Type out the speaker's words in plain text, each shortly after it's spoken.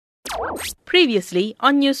Previously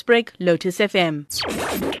on Newsbreak, Lotus FM.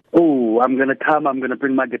 Oh, I'm going to come, I'm going to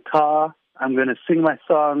bring my guitar, I'm going to sing my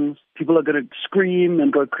songs, people are going to scream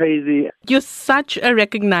and go crazy. You're such a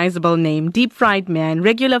recognizable name, deep fried man,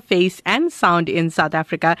 regular face and sound in South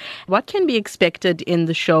Africa. What can be expected in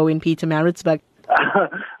the show in Pietermaritzburg?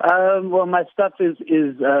 Well, my stuff is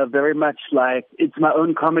very much like, it's my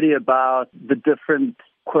own comedy about the different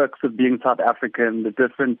quirks of being South African, the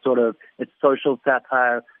different it's social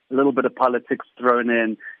satire, a little bit of politics thrown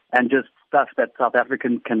in, and just stuff that South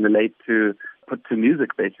Africans can relate to, put to music,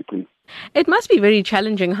 basically. It must be very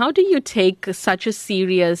challenging. How do you take such a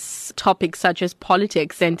serious topic such as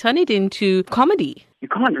politics and turn it into comedy? You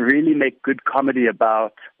can't really make good comedy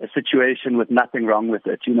about a situation with nothing wrong with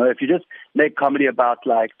it. You know, if you just make comedy about,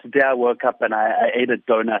 like, today I woke up and I ate a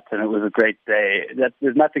donut and it was a great day,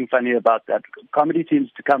 there's nothing funny about that. Comedy seems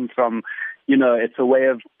to come from, it's a way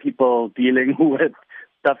of people dealing with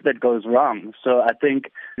stuff that goes wrong. So I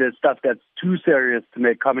think there's stuff that's too serious to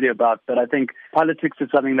make comedy about, but I think politics is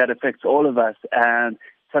something that affects all of us and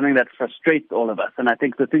something that frustrates all of us. And I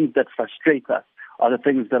think the things that frustrate us are the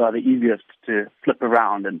things that are the easiest to flip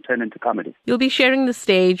around and turn into comedy. You'll be sharing the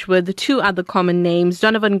stage with the two other common names,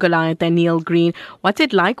 Donovan Goliath and Neil Green. What's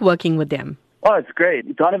it like working with them? Oh, it's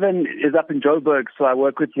great. Donovan is up in Joburg, so I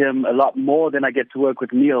work with him a lot more than I get to work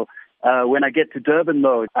with Neil. When I get to Durban,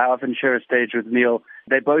 though, I often share a stage with Neil.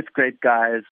 They're both great guys.